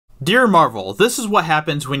Dear Marvel, this is what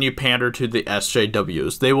happens when you pander to the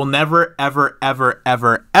SJWs. They will never, ever, ever,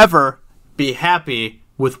 ever, ever be happy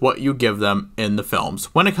with what you give them in the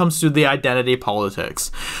films when it comes to the identity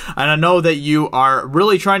politics. And I know that you are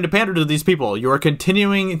really trying to pander to these people. You are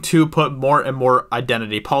continuing to put more and more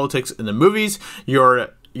identity politics in the movies.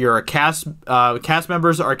 Your cast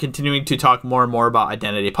members are continuing to talk more and more about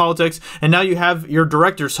identity politics, and now you have your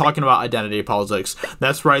directors talking about identity politics.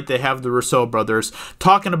 That's right, they have the Russo brothers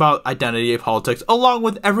talking about identity politics, along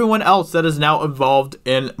with everyone else that is now involved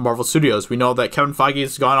in Marvel Studios. We know that Kevin Feige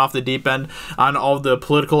has gone off the deep end on all the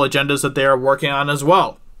political agendas that they are working on as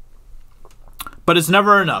well. But it's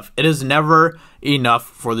never enough. It is never enough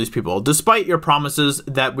for these people. Despite your promises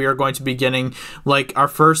that we are going to be getting like our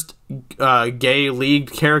first gay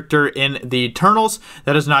lead character in the Eternals,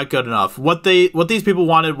 that is not good enough. What these people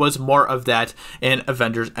wanted was more of that in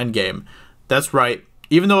Avengers Endgame. That's right.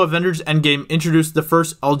 Even though Avengers Endgame introduced the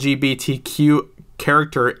first LGBTQ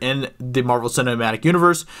character in the Marvel Cinematic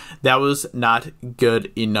Universe, that was not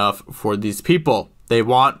good enough for these people. They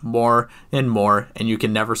want more and more, and you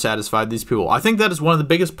can never satisfy these people. I think that is one of the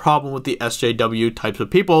biggest problems with the SJW types of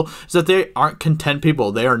people, is that they aren't content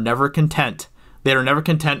people. They are never content. They are never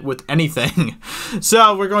content with anything.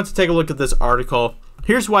 So we're going to take a look at this article.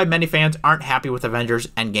 Here's why many fans aren't happy with Avengers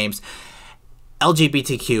Endgame's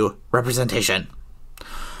LGBTQ representation.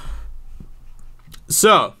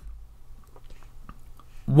 So,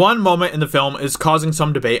 one moment in the film is causing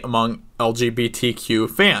some debate among LGBTQ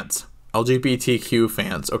fans.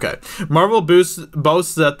 Okay. Marvel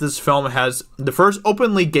boasts that this film has the first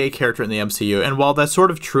openly gay character in the MCU, and while that's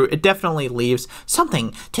sort of true, it definitely leaves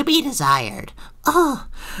something to be desired.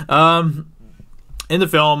 In the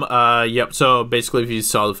film, yep, so basically if you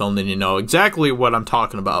saw the film, then you know exactly what I'm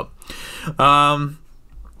talking about. However,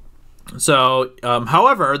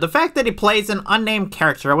 the fact that he plays an unnamed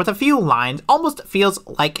character with a few lines almost feels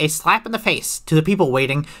like a slap in the face to the people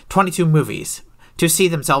waiting 22 movies to see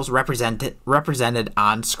themselves represented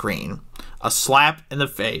on screen. A slap in the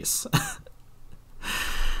face.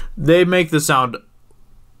 They make this sound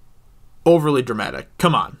overly dramatic.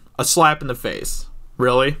 Come on. A slap in the face.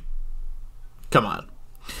 Really? Come on.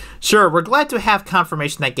 Sure, we're glad to have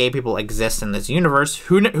confirmation that gay people exist in this universe.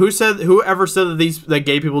 Whoever said that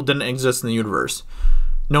gay people didn't exist in the universe?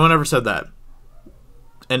 No one ever said that.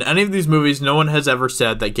 In any of these movies, no one has ever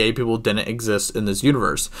said that gay people didn't exist in this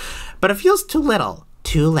universe. But it feels too little,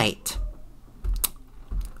 too late.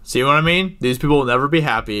 See what I mean? These people will never be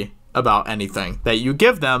happy about anything that you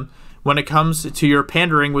give them when it comes to your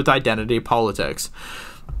pandering with identity politics.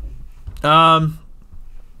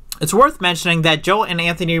 It's worth mentioning that Joe and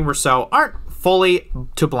Anthony Russo aren't fully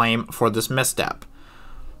to blame for this misstep.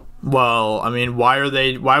 Well, I mean, why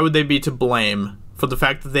would they be to blame for the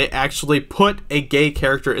fact that they actually put a gay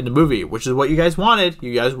character in the movie, which is what you guys wanted.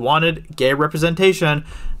 You guys wanted gay representation.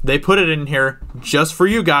 They put it in here just for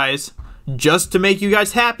you guys, just to make you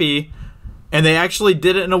guys happy, and they actually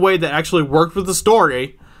did it in a way that actually worked with the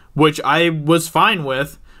story, which I was fine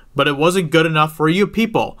with, but it wasn't good enough for you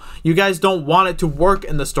people. You guys don't want it to work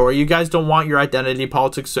in the story. You guys don't want your identity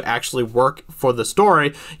politics to actually work for the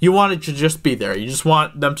story. You want it to just be there. You just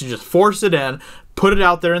want them to just force it in, put it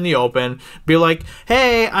out there in the open, be like,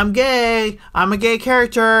 hey, I'm gay, I'm a gay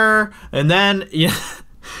character, and then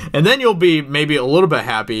you'll be maybe a little bit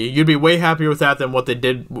happy. You'd be way happier with that than what they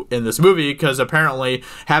did in this movie, because apparently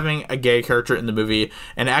having a gay character in the movie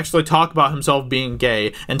and actually talk about himself being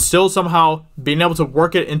gay and still somehow being able to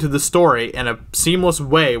work it into the story in a seamless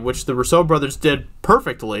way, which the Russo brothers did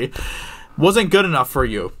perfectly, wasn't good enough for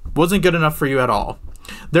you. Wasn't good enough for you at all.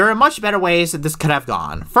 There are much better ways that this could have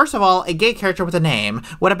gone. First of all, a gay character with a name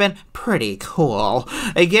would have been pretty cool.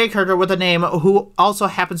 A gay character with a name who also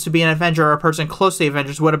happens to be an Avenger or a person close to the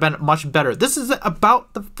Avengers would have been much better. This is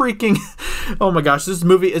about the freaking... Oh my gosh, this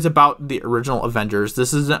movie is about the original Avengers.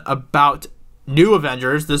 This isn't about new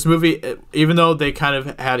Avengers. This movie, even though they kind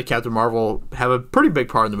of had Captain Marvel have a pretty big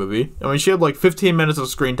part in the movie. I mean, she had like 15 minutes of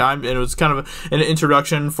screen time, and it was kind of an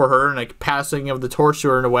introduction for her and like passing of the torch to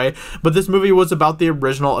her in a way. But this movie was about the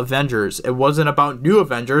original Avengers. It wasn't about new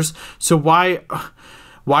Avengers. So why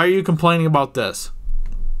are you complaining about this?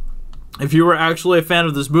 If you were actually a fan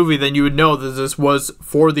of this movie, then you would know that this was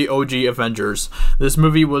for the OG Avengers. This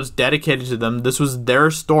movie was dedicated to them. This was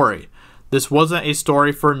their story. This wasn't a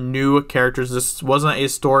story for new characters. This wasn't a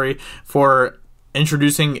story for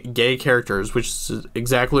introducing gay characters, which is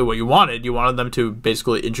exactly what you wanted. You wanted them to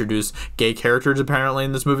basically introduce gay characters, apparently,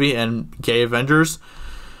 in this movie, and gay Avengers.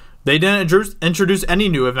 They didn't introduce any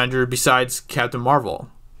new Avenger besides Captain Marvel.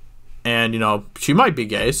 And, you know, she might be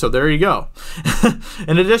gay, so there you go.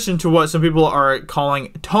 In addition to what some people are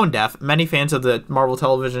calling tone deaf, many fans of the Marvel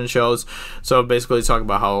television shows, so basically talk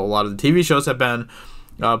about how a lot of the TV shows have been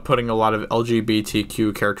putting a lot of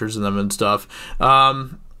LGBTQ characters in them and stuff.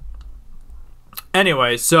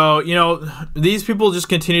 Anyway, so, you know, these people just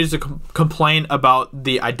continue to complain about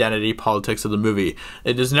the identity politics of the movie.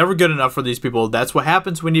 It is never good enough for these people. That's what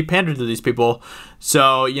happens when you pander to these people.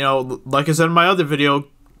 So, you know, like I said in my other video,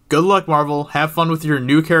 good luck, Marvel. Have fun with your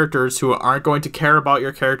new characters who aren't going to care about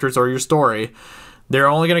your characters or your story. They're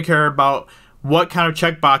only going to care about what kind of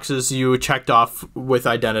checkboxes you checked off with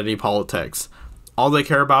identity politics. All they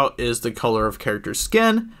care about is the color of character's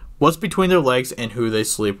skin, what's between their legs, and who they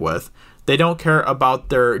sleep with. They don't care about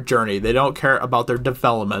their journey. They don't care about their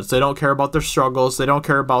developments. They don't care about their struggles. They don't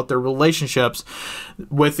care about their relationships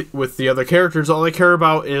with the other characters. All they care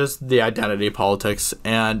about is the identity politics.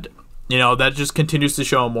 And, you know, that just continues to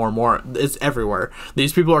show more and more. It's everywhere.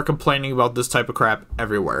 These people are complaining about this type of crap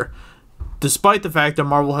everywhere. Despite the fact that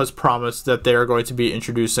Marvel has promised that they are going to be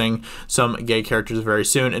introducing some gay characters very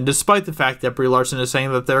soon, and despite the fact that Brie Larson is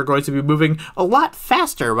saying that they're going to be moving a lot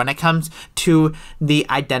faster when it comes to the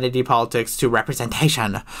identity politics to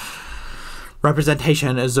representation.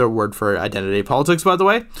 Representation is their word for identity politics, by the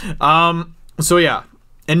way. So yeah,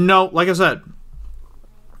 and no, like I said,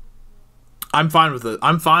 I'm fine with it.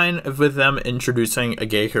 I'm fine with them introducing a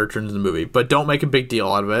gay character into the movie, but don't make a big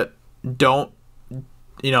deal out of it. Don't.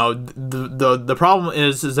 You know, the problem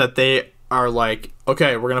is that they are like,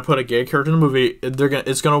 okay, we're gonna put a gay character in the movie.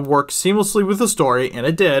 It's gonna work seamlessly with the story, and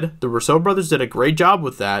it did. The Russo brothers did a great job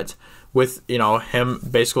with that, with, you know, him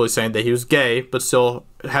basically saying that he was gay, but still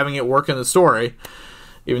having it work in the story,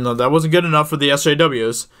 even though that wasn't good enough for the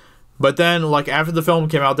SJWs. But then, like, after the film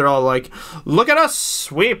came out, they're all like, look at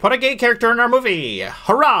us, we put a gay character in our movie,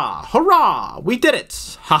 hurrah, hurrah, we did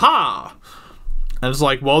it, haha. And it's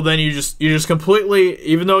like, well, then you just completely,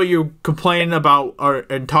 even though you complain about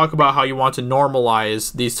and talk about how you want to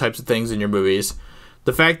normalize these types of things in your movies,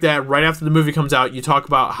 the fact that right after the movie comes out, you talk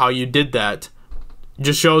about how you did that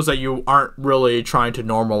just shows that you aren't really trying to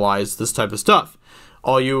normalize this type of stuff.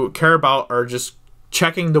 All you care about are just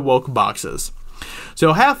checking the woke boxes.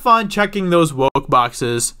 So have fun checking those woke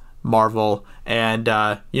boxes, Marvel, and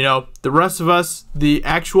you know, the rest of us, the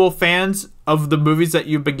actual fans of the movies that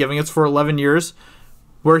you've been giving us for 11 years,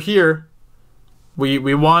 we're here.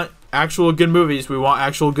 We want actual good movies. We want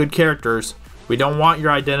actual good characters. We don't want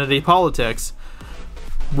your identity politics.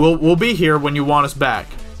 We'll be here when you want us back.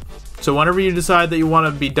 So whenever you decide that you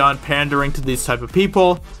want to be done pandering to these type of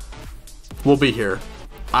people, we'll be here.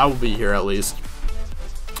 I will be here at least.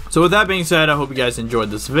 So with that being said, I hope you guys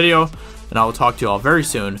enjoyed this video, and I will talk to you all very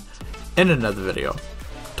soon in another video.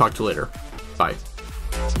 Talk to you later. Bye.